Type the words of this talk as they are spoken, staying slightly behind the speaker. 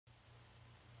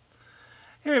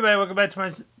Hey everybody, welcome back to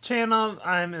my channel.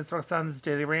 I'm Instructs on this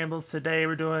Daily Rambles. Today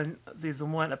we're doing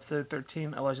Season 1, Episode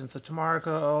 13, A Legends of Tomorrow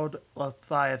called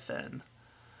Leviathan.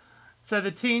 So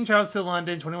the team travels to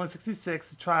London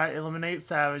 2166 to try to eliminate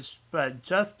Savage, but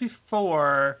just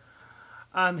before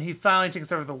he finally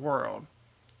takes over the world.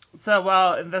 So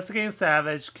while investigating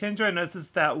Savage, Kendra notices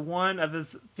that one of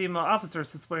his female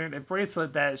officers is wearing a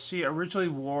bracelet that she originally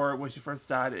wore when she first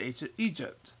died in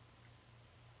Egypt.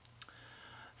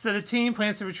 So the team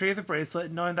plans to retrieve the bracelet,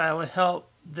 knowing that it will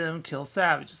help them kill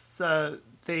Savage. So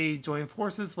they join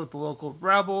forces with the local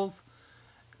rebels,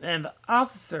 and the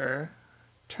officer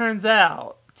turns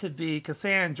out to be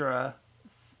Cassandra,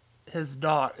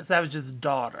 Savage's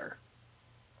daughter.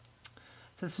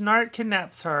 So Snart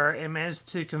kidnaps her and manages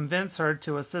to convince her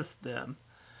to assist them.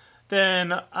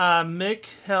 Then Mick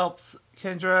helps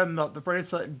Kendra melt the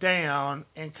bracelet down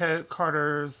and coat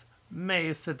Carter's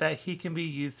mace so that he can be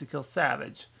used to kill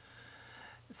Savage.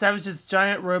 Savage's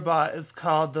giant robot is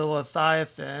called the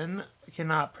Leviathan. I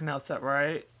cannot pronounce that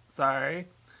right. Sorry.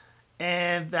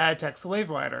 And that attacks the Wave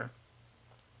Rider.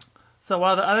 So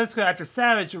while the others go after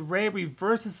Savage, Ray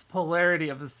reverses the polarity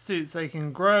of his suit so he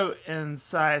can grow in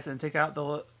size and take out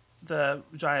the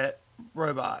giant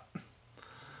robot.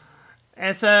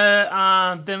 And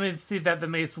so then we see that the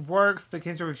mace works, but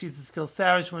Kendra refuses to kill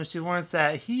Savage when she learns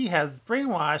that he has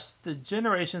brainwashed the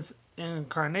generation's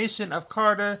incarnation of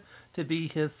Carter to be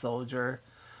his soldier.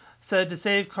 So to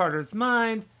save Carter's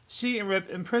mind, she and Rip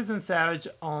imprison Savage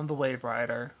on the Wave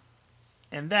Rider.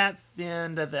 And that's the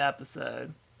end of the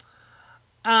episode.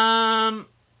 I'm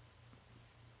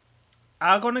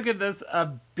gonna give this a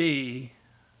B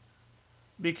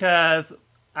because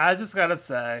I just gotta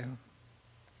say,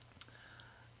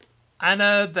 I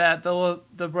know that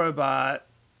the robot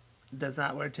does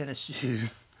not wear tennis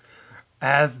shoes,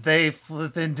 as they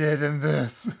flippin' did in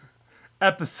this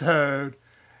episode,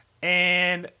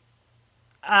 and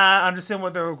I understand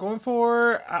what they were going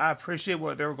for. I appreciate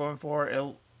what they were going for.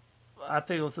 I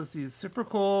think it was supposed to be super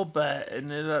cool, but it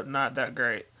ended up not that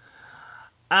great.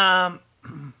 Um,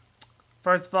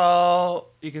 First of all,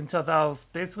 you can tell that was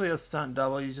basically a stunt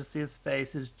double. You just see his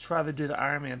face. He's trying to do the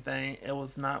Iron Man thing. It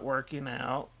was not working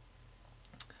out.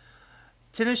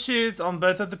 Tennis shoes on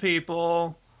both of the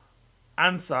people.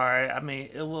 I'm sorry. I mean,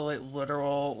 it was like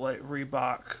literal like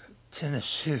Reebok tennis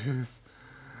shoes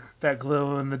that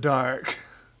glow in the dark.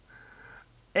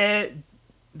 It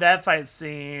that fight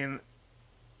scene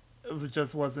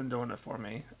just wasn't doing it for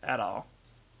me at all.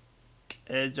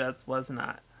 It just was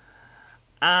not.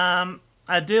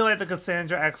 I do like the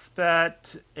Cassandra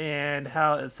aspect and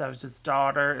how it's Savage's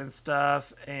daughter and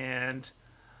stuff, and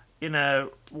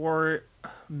War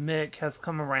Mick has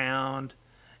come around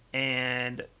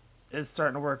and is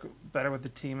starting to work better with the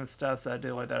team and stuff. So I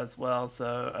do like that as well.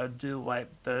 So I do like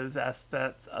those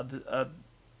aspects of the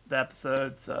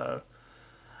episode. So,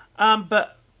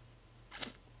 but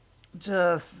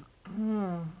just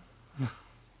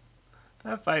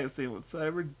that fight scene was so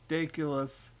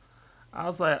ridiculous. I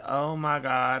was like, oh my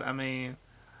god. I mean,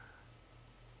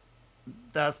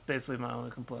 that's basically my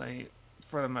only complaint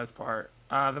for the most part.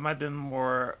 There might have been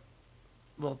more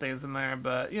little things in there,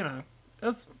 but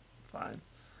it's fine.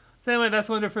 So anyway, that's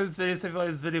one for this video. So if you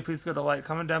like this video, please go to like,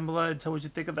 comment down below and tell what you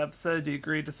think of the episode. Do you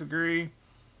agree, disagree?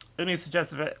 Any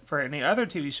suggestions for any other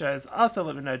TV shows, also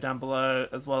let me know down below,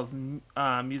 as well as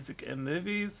music and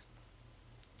movies.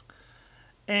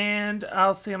 And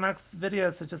I'll see you in my next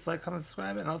video, so just like, comment,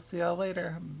 subscribe, and I'll see y'all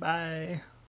later. Bye.